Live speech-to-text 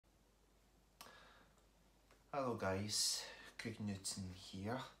Hello guys, Craig Newton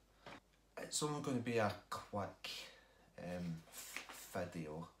here. It's only going to be a quick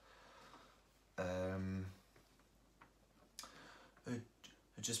video.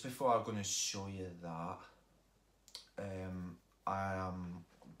 Just before I'm going to show you that, I am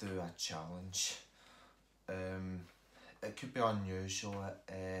doing a challenge. It could be unusual.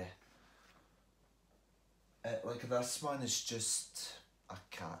 Like this one is just a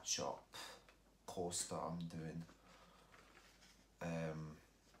catch-up coaster I'm doing.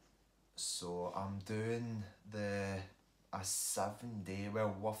 So I'm doing a 7-day,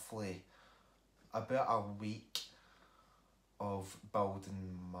 well roughly about a week of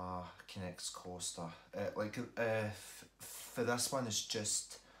building my Knex coaster. For this one it's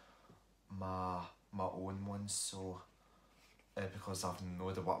just my own one, so because I've no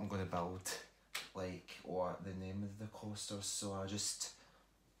idea what I'm going to build, like, or the name of the coaster, so I just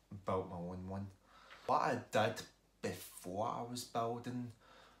built my own one. What I did before I was building,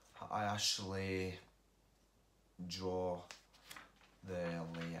 I actually draw the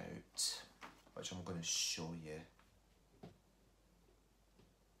layout, which I'm going to show you.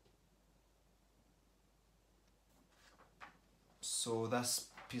 So this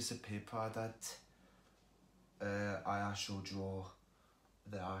piece of paper I did, I actually draw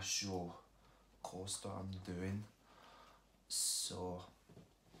the actual coaster I'm doing. So,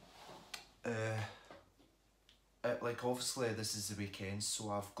 like obviously this is the weekend,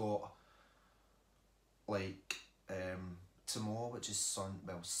 so I've got like tomorrow, which is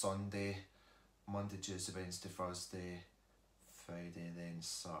Sunday, Monday, Tuesday, Wednesday, Thursday, Friday, then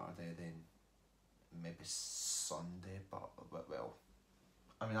Saturday, then maybe Sunday, but well,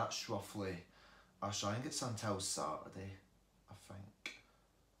 I mean that's roughly, actually I think it's until Saturday, I think.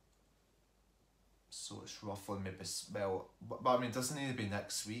 So it's roughly maybe, well, but I mean it doesn't need to be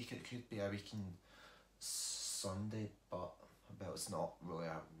next week, it could be a week in Sunday, but it's not really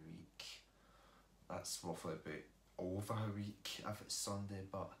a week. That's roughly about over a week if it's Sunday,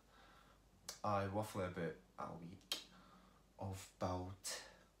 but roughly about a week of build.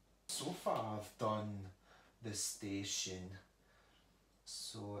 So far I've done the station,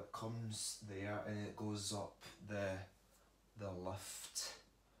 so it comes there and it goes up the lift.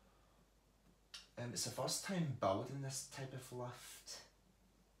 It's the first time building this type of lift.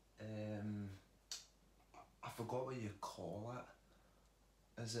 I forgot what you call it.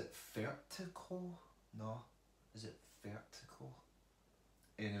 Is it vertical? No, is it vertical?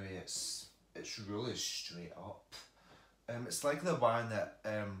 Anyway, it's really straight up. It's like the one that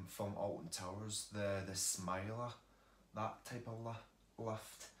from Alton Towers, the Smiler, that type of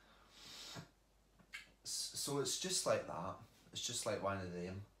lift. So it's just like that. It's just like one of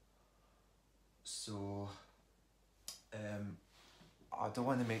them. So I don't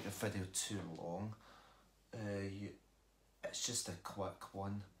want to make the video too long. It's just a quick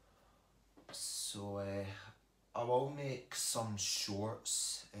one. So I will make some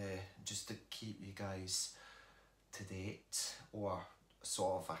shorts just to keep you guys to date, or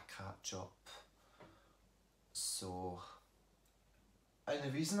sort of a catch up. So, and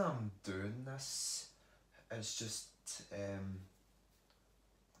the reason I'm doing this is just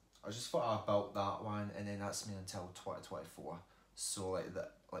I just thought I built that one and then that's me until 2024. So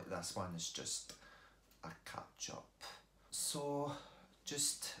like this one is just a catch up. So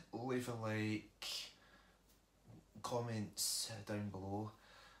just leave a like, comments down below,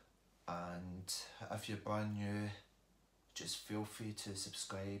 and if you're brand new, just feel free to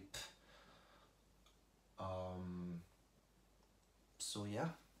subscribe. So yeah,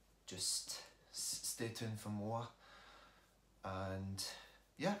 just stay tuned for more, and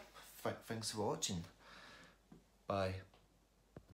yeah, thanks for watching. Bye.